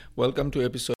Welcome to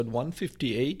episode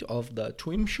 158 of the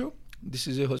Twim Show. This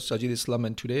is your host Sajid Islam,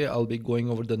 and today I'll be going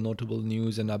over the notable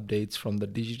news and updates from the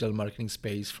digital marketing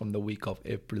space from the week of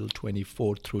April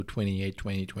 24 through 28,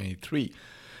 2023.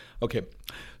 Okay,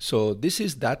 so this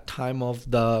is that time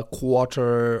of the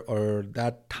quarter or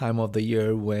that time of the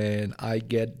year when I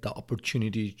get the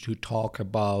opportunity to talk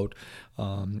about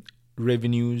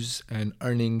revenues and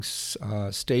earnings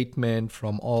statement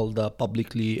from all the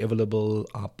publicly available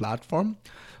platform.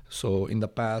 So in the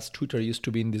past, Twitter used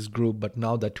to be in this group, but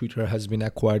now that Twitter has been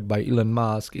acquired by Elon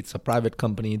Musk, it's a private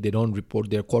company. They don't report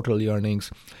their quarterly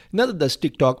earnings. Neither does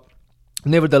TikTok.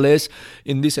 Nevertheless,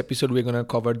 in this episode, we're going to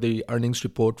cover the earnings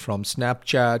report from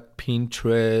Snapchat,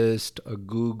 Pinterest,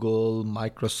 Google,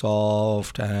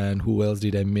 Microsoft, and who else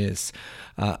did I miss?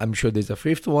 I'm sure there's a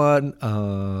fifth one,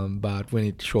 but when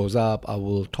it shows up, I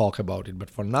will talk about it. But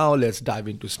for now, let's dive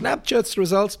into Snapchat's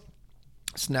results.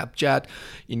 Snapchat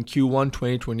in Q1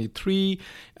 2023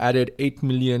 added 8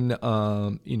 million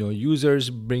users,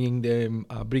 bringing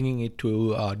it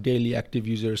to daily active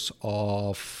users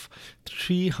of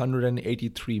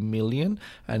 383 million.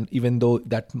 And even though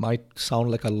that might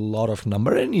sound like a lot of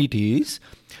number, and it is,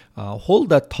 hold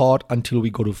that thought until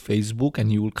we go to Facebook,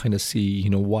 and you will kind of see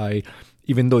why,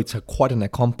 even though it's quite an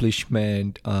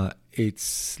accomplishment,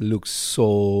 it looks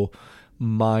so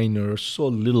minor, so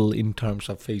little in terms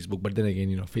of Facebook. But then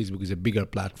again, Facebook is a bigger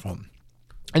platform.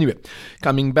 Anyway,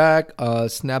 coming back,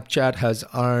 Snapchat has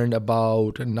earned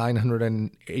about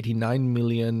 989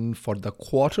 million for the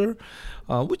quarter,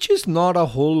 which is not a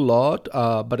whole lot.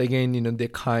 But again, they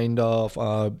kind of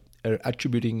are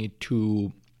attributing it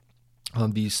to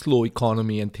the slow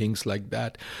economy and things like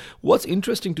that. What's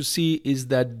interesting to see is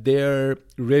that their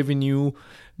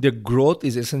growth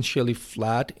is essentially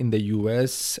flat in the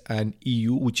US and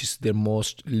EU, which is their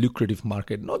most lucrative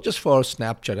market, not just for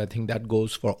Snapchat. I think that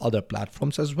goes for other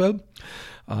platforms as well.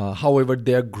 However,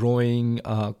 they're growing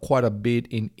quite a bit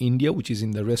in India, which is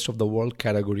in the rest of the world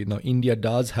category. Now, India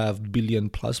does have billion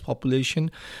plus population,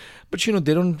 but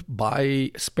they don't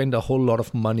spend a whole lot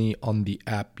of money on the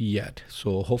app yet.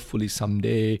 So hopefully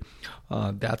someday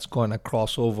that's going to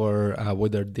cross over,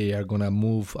 whether they are going to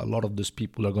move, a lot of those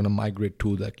people are going to migrate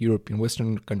to like European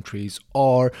Western countries,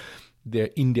 or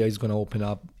Indian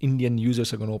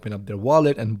users are going to open up their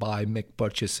wallet and make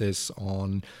purchases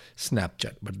on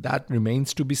Snapchat. But that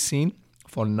remains to be seen.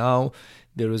 For now,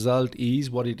 the result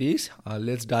is what it is.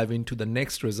 Let's dive into the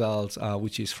next results,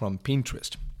 which is from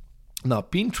Pinterest. Now,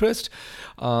 Pinterest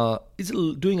is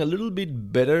doing a little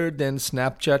bit better than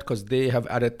Snapchat because they have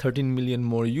added 13 million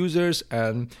more users,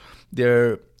 and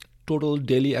their total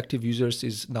daily active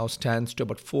users now stands to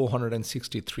about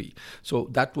 463. So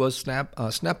that was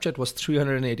Snapchat was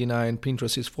 389,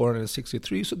 Pinterest is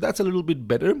 463. So that's a little bit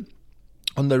better.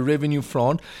 On the revenue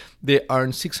front, they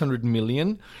earned 600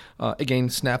 million. Again,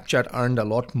 Snapchat earned a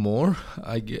lot more,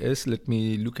 I guess. Let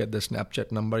me look at the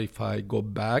Snapchat number if I go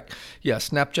back. Yeah,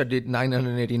 Snapchat did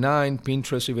 989.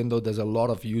 Pinterest, even though there's a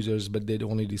lot of users, but they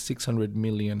only did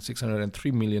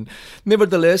 603 million.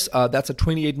 Nevertheless, that's a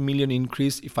 28 million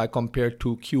increase if I compare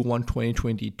to Q1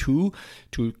 2022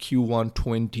 to Q1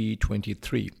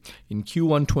 2023. In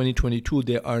Q1 2022,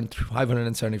 they earned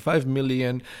 575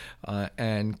 million,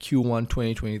 and Q1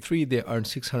 2023, they earned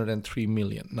 603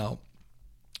 million. Now,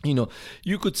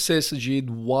 you could say, Sajid,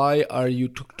 why are you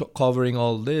covering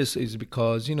all this? Is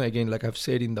because, again, like I've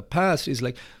said in the past, is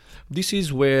like, this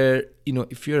is where,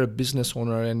 if you're a business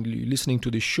owner and you're listening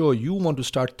to this show, you want to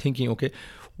start thinking, okay,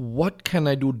 what can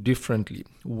I do differently?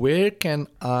 Where can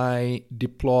I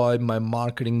deploy my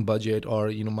marketing budget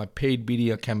or, my paid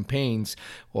media campaigns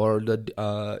or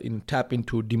tap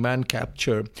into demand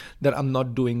capture that I'm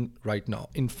not doing right now?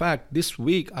 In fact, this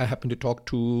week, I happened to talk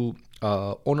to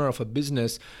owner of a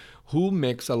business who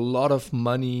makes a lot of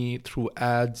money through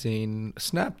ads in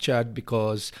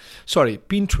Pinterest,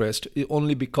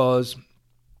 only because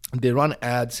they run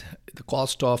ads. The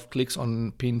cost of clicks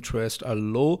on Pinterest are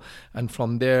low, and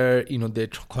from there, they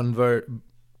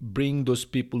bring those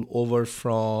people over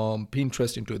from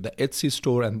Pinterest into the Etsy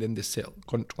store, and then they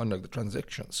conduct the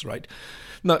transactions, right?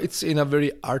 Now, it's in a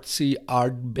very artsy,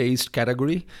 art-based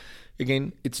category.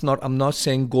 Again, I'm not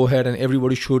saying go ahead and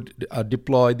everybody should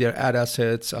deploy their ad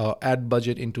assets or ad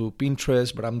budget into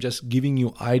Pinterest, but I'm just giving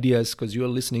you ideas because you're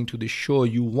listening to this show.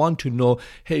 You want to know,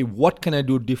 hey, what can I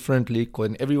do differently?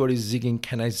 When everybody's zigging,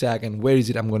 can I zag? And where is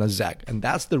it I'm going to zag? And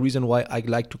that's the reason why I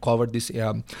like to cover this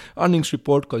earnings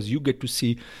report, because you get to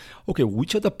see, okay,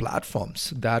 which are the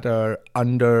platforms that are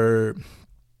under,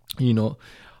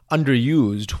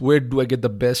 underused? Where do I get the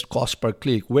best cost per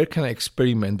click? Where can I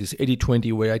experiment this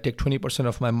 80-20 where I take 20%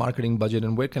 of my marketing budget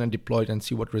and where can I deploy it and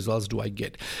see what results do I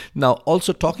get? Now,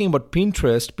 also talking about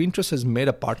Pinterest has made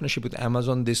a partnership with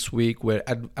Amazon this week where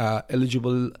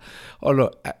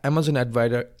Amazon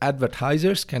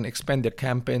advertisers can expand their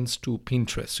campaigns to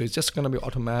Pinterest. So it's just going to be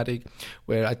automatic,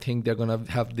 where I think they're going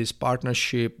to have this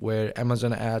partnership where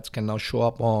Amazon ads can now show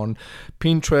up on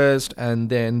Pinterest, and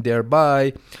then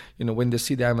thereby, when they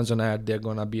see the Amazon ad, they're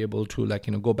going to be able to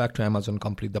go back to Amazon,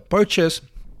 complete the purchase.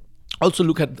 Also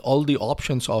look at all the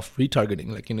options of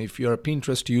retargeting. If you're a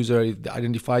Pinterest user, if they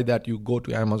identify that, you go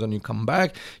to Amazon, you come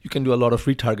back, you can do a lot of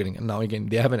retargeting. And now again,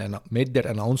 they haven't made that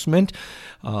announcement.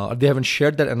 They haven't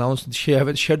shared that announcement. They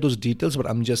haven't shared those details, but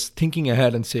I'm just thinking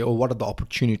ahead and say, what are the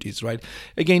opportunities, right?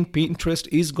 Again, Pinterest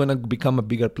is going to become a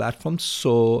bigger platform.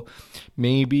 So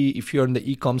maybe if you're in the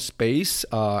e-com space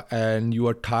and you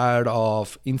are tired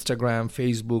of Instagram,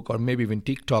 Facebook, or maybe even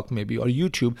TikTok, or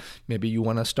YouTube, maybe you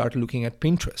want to start looking at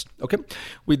Pinterest. Okay,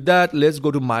 with that, let's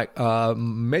go to my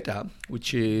Meta,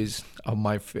 which is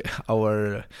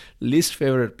our least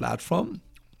favorite platform,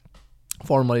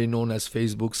 formerly known as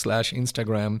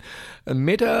Facebook/Instagram.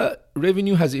 Meta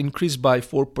revenue has increased by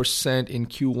 4% in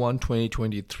Q1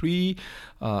 2023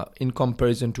 in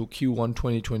comparison to Q1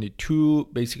 2022.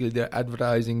 Basically, their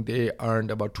advertising, they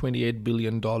earned about $28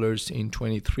 billion in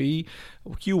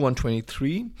Q1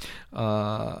 23.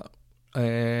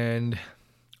 And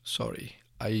sorry,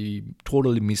 I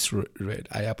totally misread.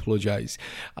 I apologize.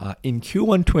 In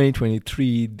Q1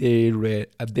 2023, they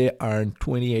earned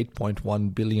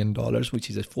 $28.1 billion, which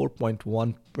is a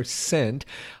 4.1%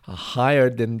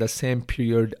 higher than the same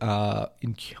period,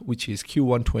 which is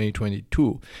Q1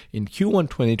 2022. In Q1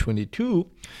 2022,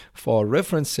 for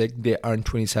reference sake, they earned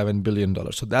 $27 billion.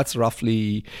 So that's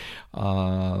roughly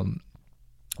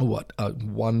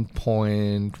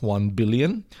 1.1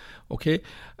 billion. Okay,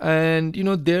 and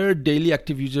their daily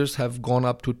active users have gone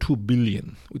up to 2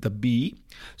 billion with a B.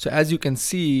 So as you can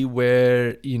see,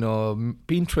 where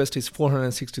Pinterest is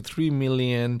 463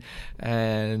 million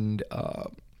and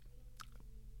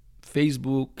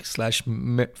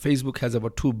Facebook has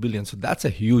about 2 billion. So that's a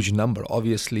huge number.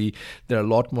 Obviously, there are a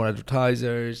lot more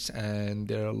advertisers and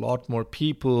there are a lot more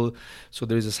people. So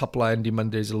there is a supply and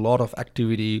demand. There's a lot of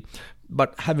activity.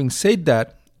 But having said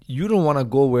that, you don't want to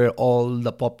go where all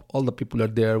the people are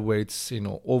there, where it's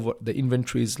over, the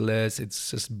inventory is less,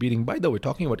 it's just beating. By the way,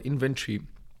 talking about inventory,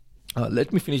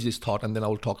 let me finish this thought and then I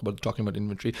will talking about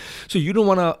inventory. So you don't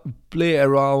want to play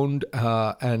around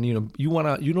and you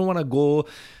don't want to go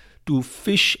to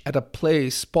fish at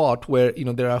a spot where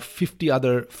there are 50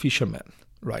 other fishermen.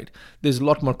 Right, there's a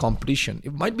lot more competition.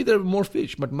 It might be there are more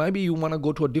fish, but maybe you want to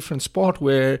go to a different spot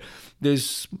where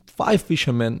there's 5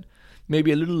 fishermen,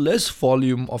 maybe a little less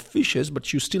volume of fishes,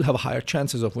 but you still have higher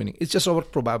chances of winning. It's just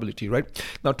about probability, right?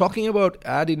 Now, talking about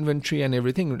ad inventory and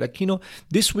everything,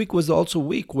 this week was also a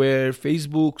week where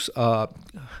Facebook's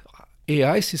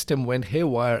AI system went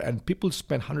haywire and people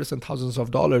spent hundreds and thousands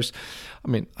of dollars.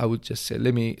 I would just say,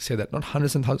 let me say that, not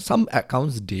hundreds and thousands. Some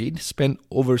accounts did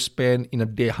overspend in a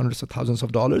day hundreds of thousands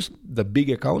of dollars, the big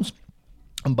accounts.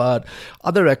 But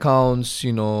other accounts,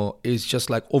 is just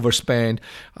like overspend.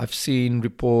 I've seen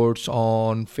reports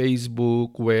on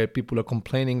Facebook where people are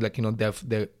complaining,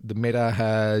 the Meta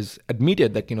has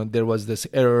admitted that, there was this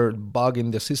bug in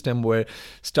the system where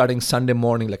starting Sunday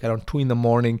morning, around 2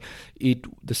 a.m,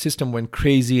 the system went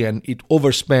crazy and it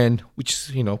overspent, which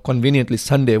is, conveniently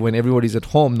Sunday when everybody's at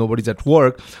home, nobody's at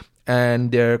work,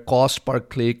 and their cost per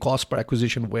click, cost per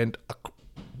acquisition went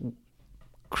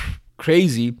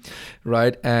crazy,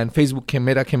 right? And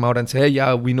Meta came out and said, hey,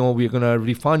 yeah, we know we're going to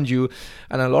refund you.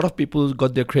 And a lot of people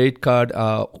got their credit card,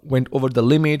 went over the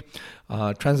limit,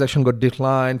 transaction got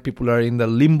declined, people are in the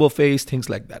limbo phase,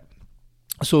 things like that.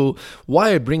 So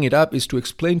why I bring it up is to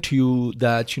explain to you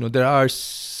that, there are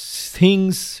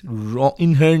things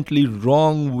inherently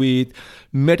wrong with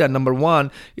Meta. Number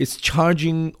one, it's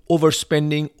charging,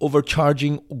 overspending,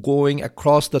 overcharging, going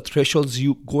across the thresholds,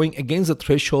 going against the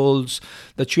thresholds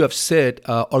that you have set,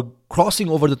 or crossing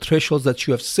over the thresholds that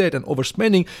you have set and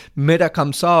overspending. Meta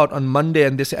comes out on Monday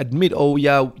and they admit, oh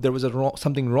yeah, there was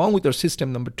something wrong with your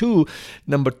system. Number two.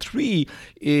 Number three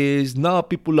is now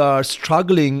people are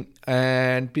struggling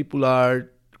and people are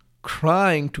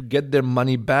crying to get their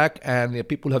money back, and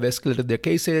people have escalated their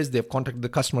cases. They've contacted the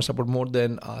customer support more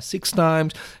than 6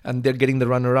 times, and they're getting the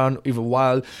runaround. Even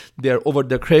while they're over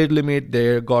their credit limit,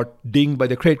 they got dinged by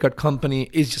the credit card company.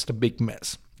 It's just a big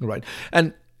mess, right?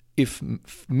 And if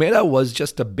Meta was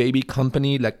just a baby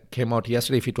company came out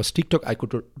yesterday, if it was TikTok, I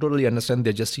could totally understand.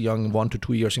 They're just young, 1 to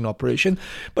 2 years in operation.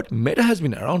 But Meta has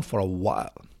been around for a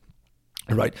while.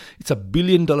 right? It's $1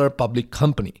 billion public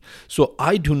company. So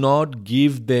I do not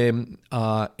give them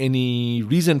any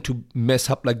reason to mess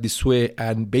up like this way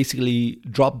and basically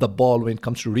drop the ball when it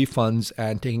comes to refunds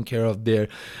and taking care of their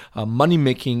money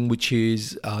making, which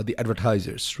is the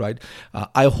advertisers, right?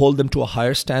 I hold them to a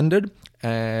higher standard.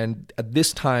 And at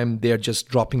this time, they're just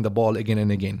dropping the ball again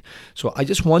and again. So I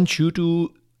just want you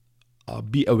to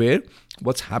be aware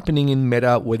what's happening in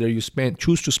Meta, whether you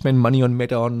choose to spend money on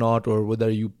Meta or not, or whether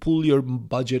you pull your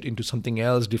budget into something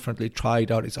else differently, try it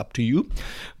out. It's up to you.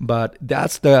 But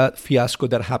that's the fiasco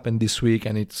that happened this week,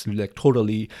 and it's like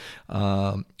totally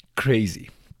crazy.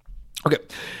 Okay,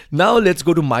 now let's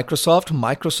go to Microsoft.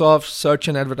 Microsoft search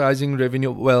and advertising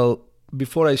revenue. Well,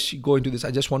 before I go into this,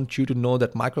 I just want you to know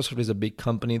that Microsoft is a big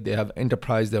company. They have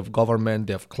enterprise, they have government,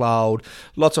 they have cloud,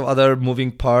 lots of other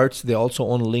moving parts. They also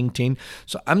own LinkedIn.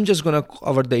 So I'm just going to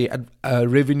cover the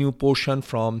revenue portion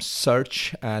from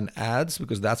search and ads,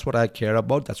 because that's what I care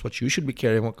about. That's what you should be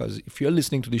caring about, because if you're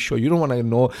listening to this show, you don't want to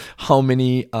know how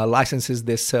many licenses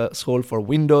they sold for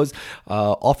Windows,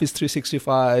 Office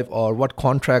 365, or what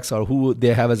contracts or who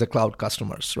they have as a cloud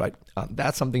customers, right?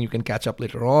 That's something you can catch up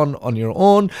later on your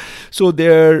own. So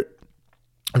their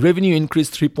revenue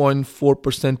increased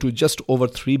 3.4% to just over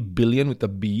 3 billion with a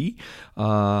B.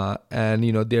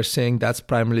 And they're saying that's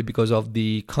primarily because of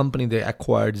the company they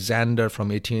acquired, Xandr,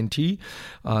 from AT&T.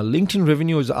 LinkedIn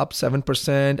revenue is up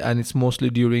 7%, and it's mostly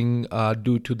due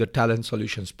to the Talent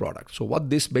Solutions product. So what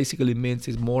this basically means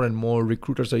is more and more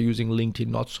recruiters are using LinkedIn,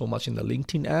 not so much in the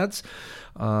LinkedIn ads.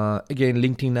 Again,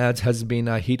 LinkedIn ads has been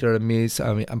a hit or a miss.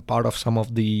 I mean, I'm part of some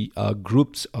of the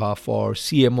groups for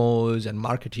CMOs and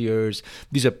marketeers.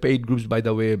 These are paid groups, by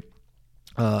the way.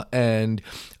 And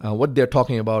what they're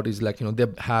talking about is they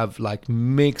have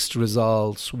mixed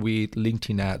results with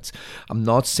LinkedIn ads. I'm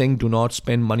not saying do not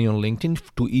spend money on LinkedIn.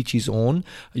 To each his own.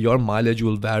 Your mileage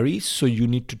will vary, so you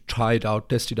need to try it out,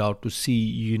 test it out to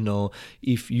see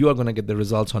if you are going to get the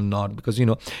results or not, because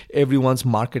everyone's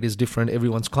market is different,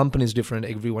 everyone's company is different,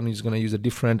 everyone is going to use a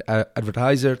different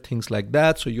advertiser, things like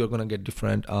that. So you're going to get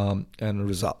different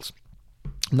results.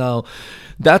 Now,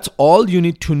 that's all you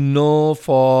need to know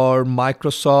for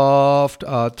Microsoft.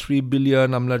 3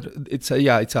 billion. It's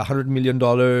 $100 million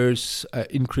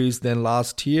increase than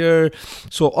last year.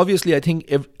 So obviously, I think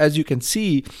as you can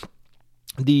see,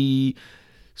 the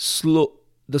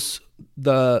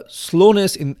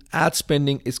slowness in ad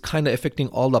spending is kind of affecting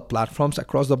all the platforms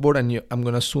across the board. And I'm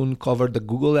going to soon cover the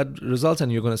Google ad results,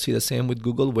 and you're going to see the same with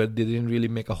Google, where they didn't really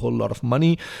make a whole lot of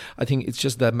money. I think it's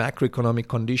just the macroeconomic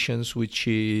conditions, which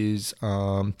is,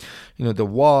 the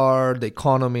war, the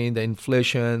economy, the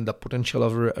inflation, the potential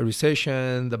of a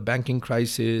recession, the banking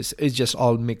crisis. It's just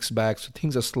all mixed bags. So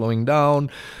things are slowing down.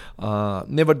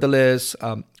 Nevertheless,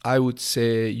 I would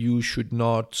say you should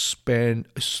not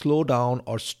slow down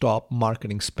or stop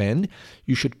marketing spend.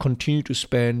 You should continue to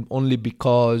spend only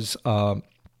because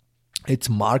it's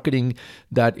marketing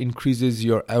that increases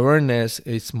your awareness.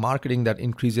 It's marketing that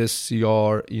increases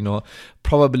your,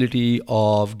 probability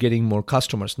of getting more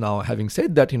customers. Now, having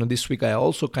said that, this week I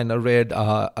also kind of read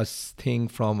a thing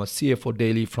from a CFO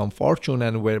Daily from Fortune,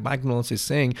 and where McDonald's is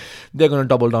saying they're going to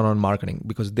double down on marketing,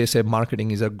 because they say marketing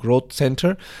is a growth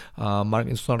center.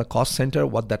 It's not a cost center.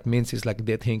 What that means is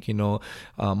they think,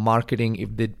 marketing,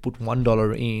 if they put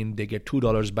 $1 in, they get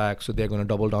 $2 back. So they're going to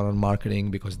double down on marketing,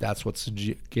 because that's what's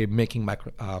making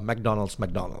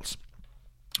McDonald's.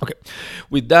 Okay,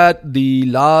 with that, the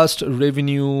last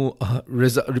revenue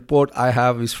report I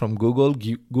have is from Google.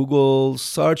 Google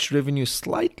search revenue is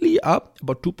slightly up,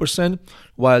 about 2%,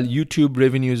 while YouTube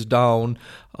revenue is down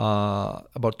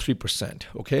about 3%.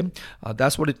 Okay,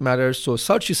 that's what it matters. So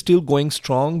search is still going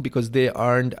strong, because they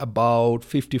earned about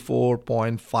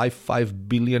 $54.55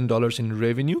 billion in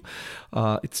revenue.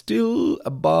 It's still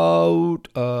about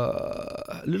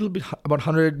a little bit, about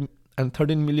 $113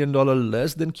 million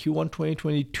less than Q1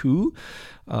 2022.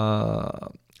 I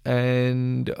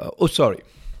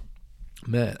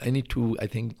need to,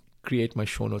 create my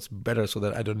show notes better so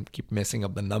that I don't keep messing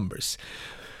up the numbers.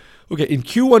 Okay, in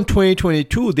Q1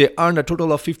 2022, they earned a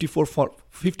total of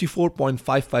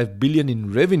 $54.55 billion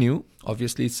in revenue.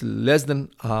 Obviously, it's less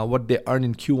than what they earned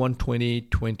in Q1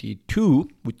 2022,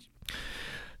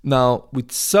 Now,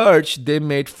 with search, they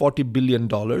made $40 billion.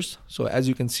 So as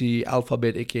you can see,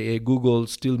 Alphabet, aka Google,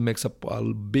 still makes up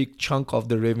a big chunk of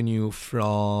the revenue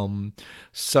from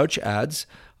search ads,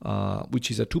 which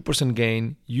is a 2%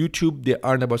 gain. YouTube, they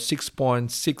earned about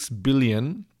 $6.6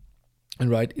 billion.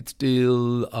 right? It's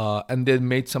still and they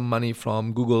made some money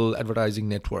from Google advertising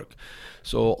network.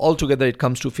 So altogether it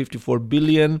comes to 54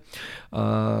 billion.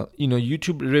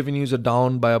 YouTube revenues are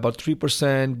down by about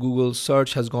 3%. Google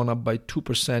search has gone up by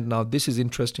 2%. Now this is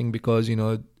interesting because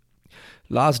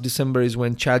last December is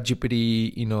when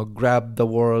ChatGPT grabbed the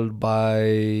world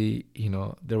by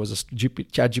there was a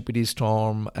ChatGPT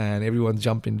storm and everyone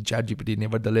jumped into ChatGPT.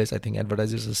 Nevertheless, I think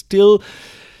advertisers are still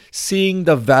seeing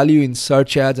the value in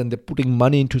search ads and they're putting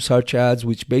money into search ads,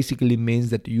 which basically means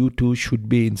that you too should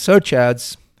be in search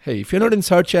ads. Hey, if you're not in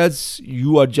search ads,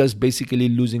 you are just basically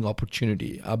losing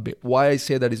opportunity. Why I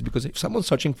say that is because if someone's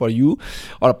searching for you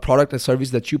or a product or service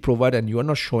that you provide and you are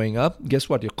not showing up, guess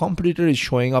what? Your competitor is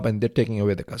showing up and they're taking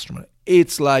away the customer.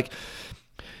 It's like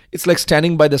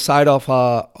standing by the side of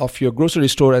your grocery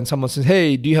store and someone says,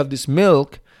 "Hey, do you have this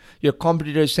milk?" Your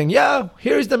competitor is saying, "Yeah,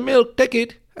 here is the milk, take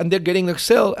it." And they're getting a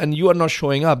sale and you are not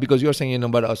showing up because you're saying,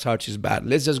 but our search is bad.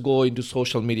 Let's just go into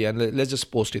social media and let's just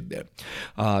post it there.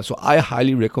 So I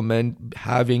highly recommend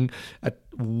having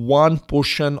one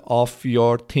portion of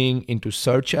your thing into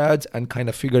search ads and kind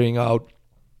of figuring out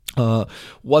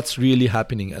what's really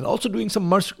happening, and also doing some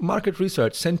market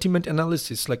research, sentiment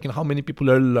analysis, like how many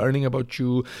people are learning about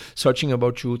you, searching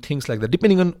about you, things like that,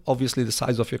 depending on obviously the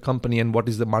size of your company and what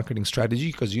is the marketing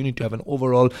strategy, because you need to have an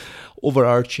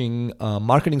overarching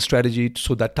marketing strategy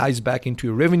so that ties back into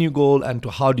your revenue goal and to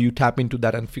how do you tap into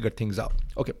that and figure things out.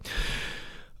 Okay.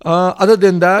 Other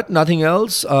than that, nothing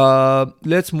else.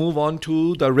 Let's move on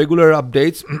to the regular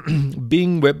updates.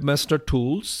 Bing Webmaster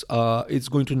Tools is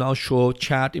going to now show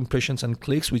chat impressions and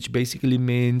clicks, which basically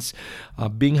means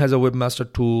Bing has a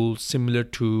Webmaster tool similar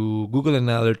to Google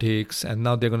Analytics, and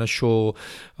now they're going to show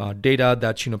data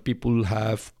that people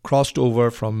have crossed over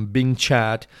from Bing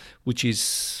Chat, which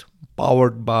is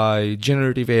powered by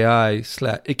generative AI,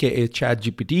 aka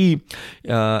ChatGPT,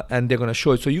 and they're going to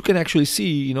show it. So you can actually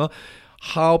see,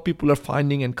 how people are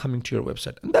finding and coming to your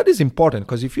website. And that is important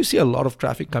because if you see a lot of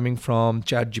traffic coming from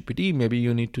ChatGPT, maybe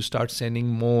you need to start sending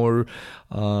more.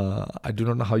 I do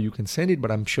not know how you can send it, but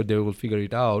I'm sure they will figure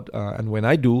it out. And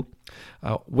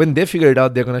when they figure it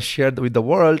out, they're going to share it with the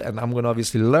world, and I'm going to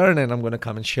obviously learn and I'm going to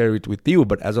come and share it with you.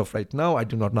 But as of right now, I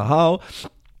do not know how.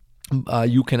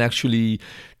 You can actually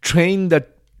train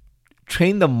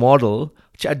the model,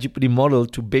 ChatGPT model,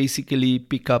 to basically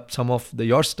pick up some of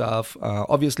your stuff.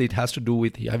 Obviously, it has to do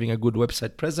with having a good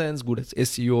website presence, good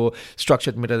SEO,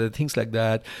 structured metadata, things like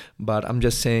that. But I'm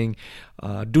just saying,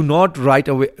 do not right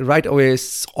away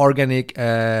organic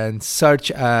and search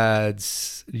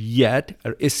ads yet,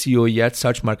 or SEO yet,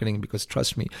 search marketing, because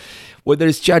trust me, whether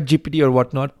it's ChatGPT or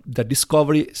whatnot, the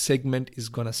discovery segment is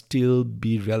gonna still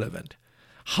be relevant.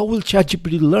 How will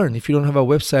ChatGPT learn if you don't have a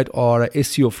website or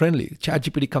SEO friendly?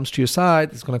 ChatGPT comes to your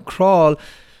site, it's going to crawl,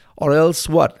 or else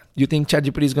what? You think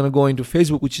ChatGPT is going to go into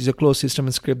Facebook, which is a closed system,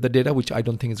 and scrape the data, which I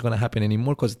don't think is going to happen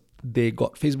anymore because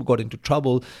Facebook got into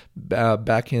trouble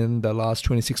back in the last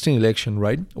 2016 election,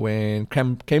 right? When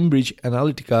Cambridge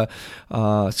Analytica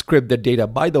scraped the data.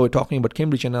 By the way, talking about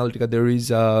Cambridge Analytica, there is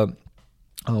a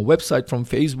website from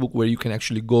Facebook where you can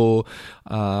actually go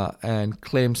and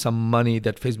claim some money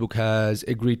that Facebook has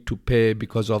agreed to pay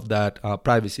because of that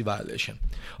privacy violation.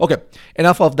 Okay,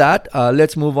 enough of that.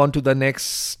 Let's move on to the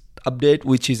next update,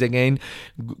 which is again,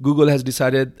 Google has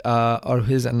decided or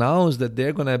has announced that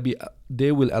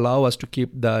they will allow us to keep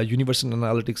the Universal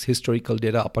Analytics historical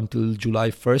data up until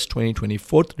July 1st,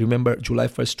 2024. Remember, July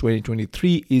 1st,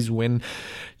 2023 is when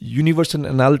Universal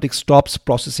Analytics stops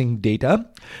processing data.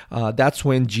 That's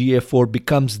when GA4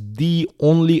 becomes the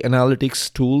only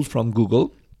analytics tool from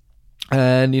Google.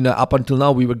 And up until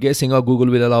now, we were guessing, Google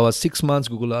will allow us 6 months,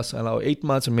 Google will allow 8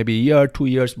 months, or maybe a year, 2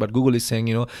 years. But Google is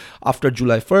saying, after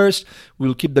July 1st,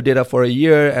 we'll keep the data for a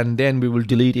year, and then we will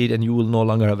delete it, and you will no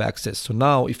longer have access. So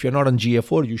now, if you're not on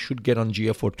GA4, you should get on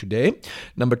GA4 today.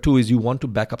 Number 2 is you want to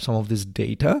back up some of this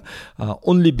data,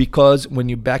 only because when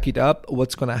you back it up,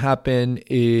 what's going to happen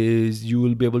is you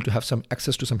will be able to have some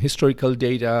access to some historical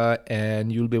data,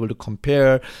 and you'll be able to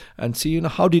compare and see,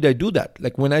 how did I do that?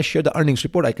 Like when I share the earnings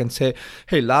report, I can say,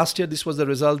 hey, last year this was the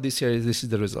result, this year this is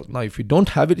the result. Now, if you don't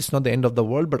have it, it's not the end of the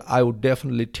world, but I would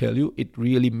definitely tell you it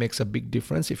really makes a big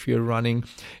difference if you're running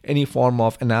any form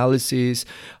of analysis.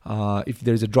 If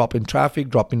there's a drop in traffic,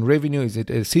 drop in revenue, is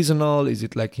it seasonal? Is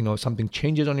it like, something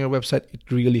changes on your website? It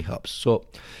really helps. So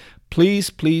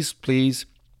please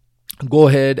go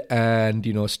ahead and,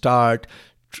 start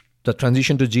the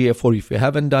transition to GA4 if you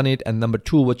haven't done it. And number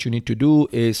two, what you need to do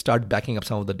is start backing up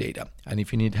some of the data. And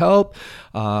if you need help,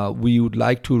 we would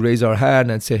like to raise our hand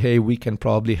and say, hey, we can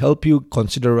probably help you.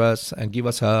 Consider us and give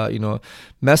us a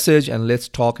message, and let's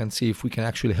talk and see if we can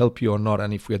actually help you or not,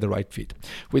 and if we are the right fit.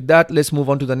 With that, let's move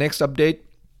on to the next update.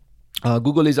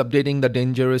 Google is updating the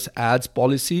dangerous ads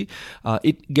policy.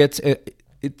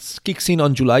 It kicks in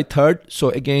on July 3rd.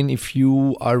 So again, if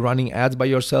you are running ads by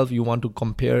yourself, you want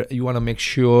to make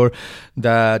sure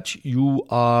that you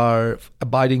are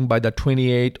abiding by the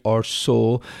 28 or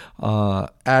so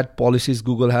ad policies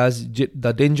Google has.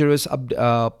 The dangerous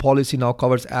policy now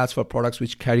covers ads for products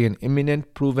which carry an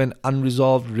imminent, proven,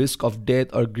 unresolved risk of death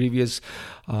or grievous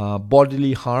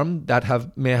bodily harm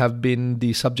that may have been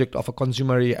the subject of a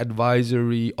consumer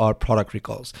advisory or product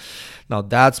recalls. Now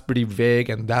that's pretty vague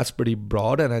and that's pretty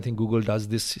broad, and I think Google does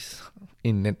this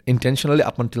intentionally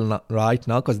up until right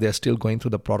now because they're still going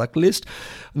through the product list.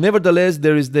 Nevertheless,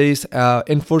 there is this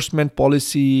enforcement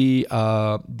policy,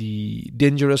 the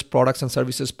dangerous products and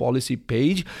services policy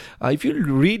page. If you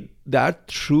read that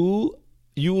through,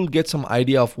 you will get some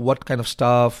idea of what kind of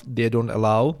stuff they don't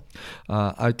allow.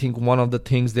 I think one of the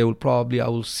things I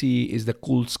will see is the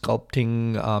cool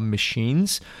sculpting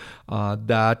machines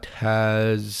that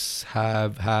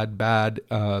have had bad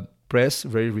press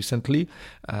very recently,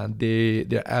 and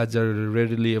their ads are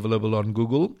readily available on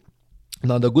Google.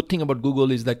 Now, the good thing about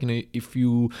Google is that if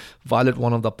you violate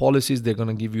one of the policies, they're going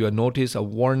to give you a notice, a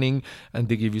warning, and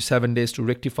they give you 7 days to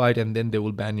rectify it, and then they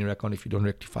will ban your account if you don't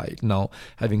rectify it. Now,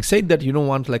 having said that, you don't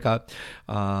want like a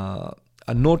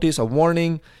notice, a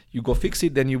warning. You go fix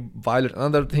it, then you violate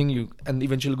another thing, and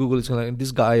eventually Google is going to,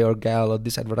 this guy or gal or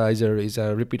this advertiser is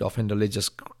a repeat offender. Let's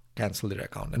just cancel their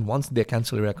account. And once they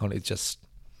cancel your account, it's just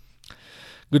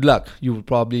good luck. You will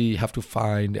probably have to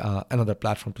find another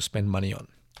platform to spend money on.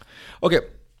 Okay.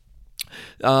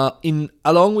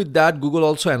 Along with that, Google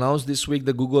also announced this week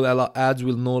that Google Ads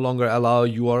will no longer allow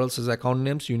URLs as account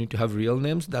names. You need to have real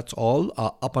names. That's all.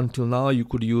 Up until now, you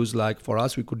could use, like for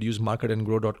us, we could use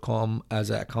marketandgrow.com as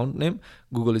an account name.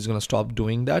 Google is going to stop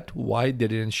doing that. Why, they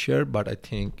didn't share, but I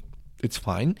think it's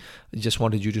fine. I just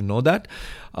wanted you to know that.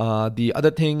 The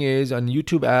other thing is on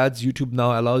YouTube ads, YouTube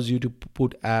now allows you to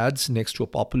put ads next to a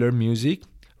popular music.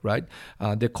 Right,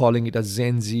 they're calling it a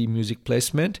Gen Z music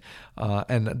placement,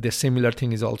 and the similar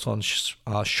thing is also on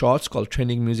Shorts, called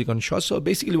trending music on Shorts. So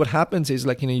basically, what happens is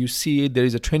you see there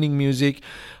is a trending music,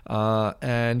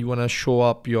 and you want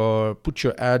to put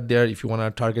your ad there if you want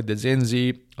to target the Gen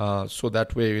Z. So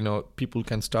that way, people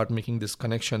can start making this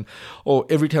connection. Oh,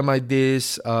 every time I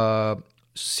hear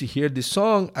this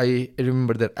song, I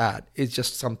remember that ad. It's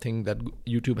just something that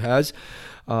YouTube has.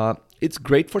 It's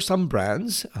great for some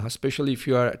brands, especially if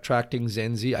you are attracting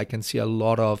Gen Z. I can see a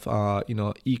lot of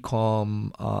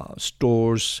e-com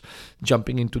stores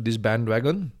jumping into this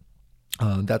bandwagon.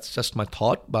 That's just my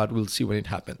thought, but we'll see when it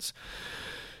happens.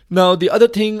 Now, the other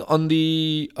thing on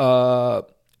the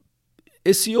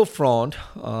SEO front,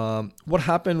 what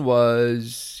happened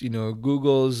was,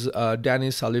 Google's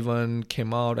Danny Sullivan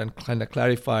came out and kind of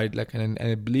clarified, and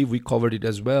I believe we covered it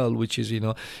as well, which is,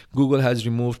 Google has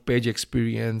removed page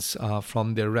experience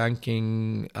from their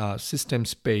ranking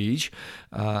systems page,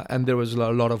 and there was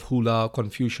a lot of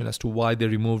confusion as to why they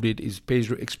removed it. Is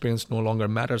page experience no longer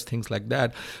matters, things like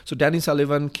that. So Danny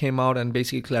Sullivan came out and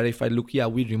basically clarified, look, yeah,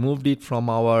 we removed it from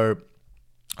our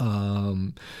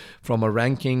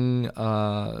ranking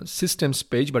systems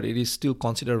page, but it is still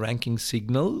considered ranking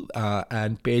signal,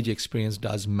 and page experience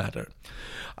does matter.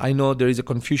 I know there is a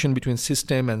confusion between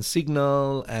system and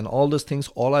signal and all those things.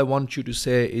 All I want you to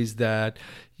say is that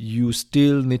you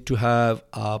still need to have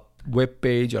a web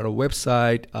page or a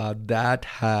website that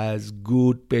has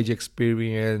good page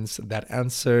experience, that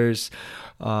answers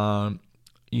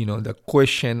the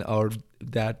question, or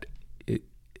that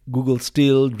Google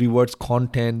still rewards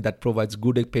content that provides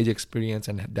good page experience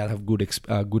and that have good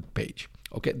page.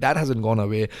 Okay, that hasn't gone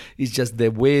away. It's just the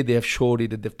way they have showed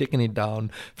it, that they've taken it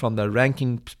down from the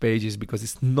ranking pages, because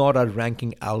it's not a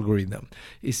ranking algorithm.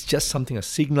 It's just something, a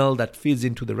signal that feeds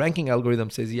into the ranking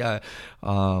algorithm, says,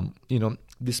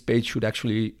 this page should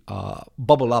actually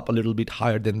bubble up a little bit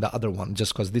higher than the other one,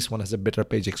 just because this one has a better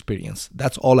page experience.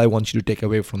 That's all I want you to take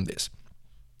away from this.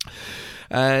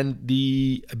 And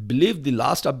I believe the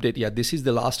last update, this is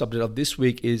the last update of this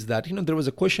week, is that, there was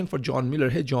a question for John Miller.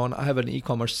 Hey, John, I have an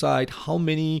e-commerce site. How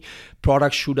many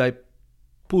products should I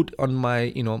put on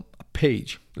my,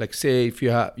 page? Like, say, if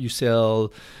you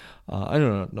sell,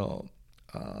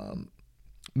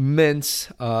 men's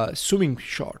swimming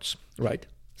shorts, right?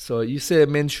 So you say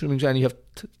men's swimming shorts and you have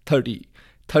 30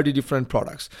 different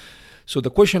products. So the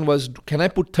question was, can I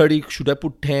put 30? Should I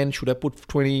put 10? Should I put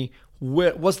 20?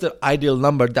 What's the ideal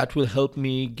number that will help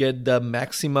me get the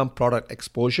maximum product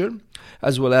exposure,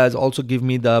 as well as also give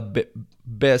me the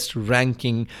best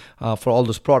ranking for all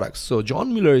those products? So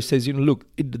John Mueller says, look,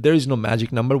 there is no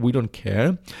magic number. We don't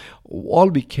care. All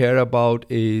we care about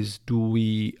is,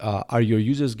 are your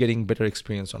users getting better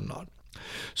experience or not?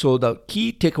 So the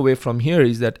key takeaway from here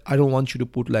is that I don't want you to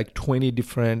put like 20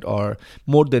 different or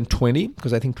more than 20,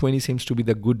 because I think 20 seems to be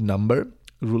the good number,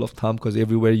 rule of thumb, because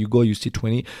everywhere you go you see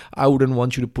 20. I wouldn't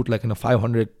want you to put like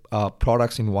 500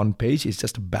 products in one page. It's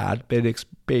just a bad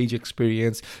page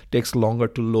experience, takes longer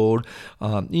to load.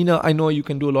 I know you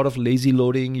can do a lot of lazy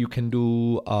loading, you can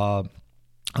do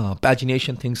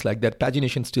pagination, things like that.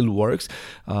 Pagination still works,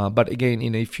 but again,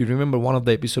 if you remember one of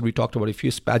the episodes we talked about, if you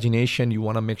use pagination, you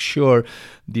want to make sure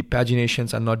the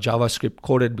paginations are not JavaScript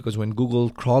coded, because when Google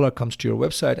crawler comes to your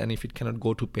website, and if it cannot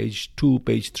go to page 2,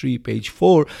 page 3, page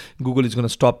 4, Google is going to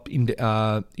stop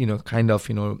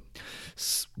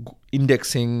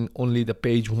indexing only the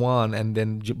page 1 and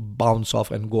then bounce off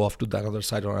and go off to that other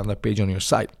side or another page on your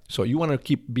site. So you want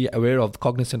to be aware of,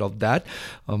 cognizant of that.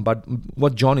 But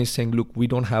what John is saying, look, we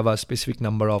don't have a specific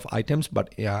number of items,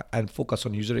 but and focus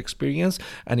on user experience.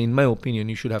 And in my opinion,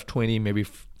 you should have 20, maybe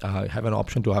have an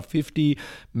option to have 50.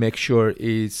 Make sure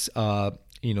it's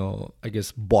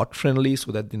bot friendly,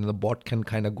 so that the bot can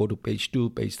kind of go to page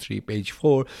 2, page 3, page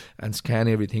 4 and scan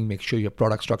everything. Make sure your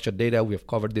product structure data, we have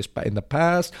covered this in the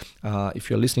past. If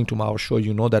you're listening to our show,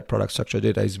 you know that product structure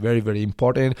data is very, very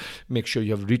important. Make sure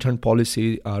you have return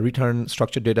policy, return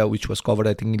structure data, which was covered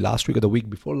I think last week or the week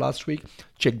before last week.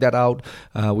 Check that out.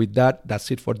 With that, that's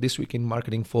it for this week in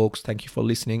marketing, folks. Thank you for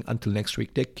listening. Until next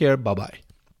week, take care. Bye-bye.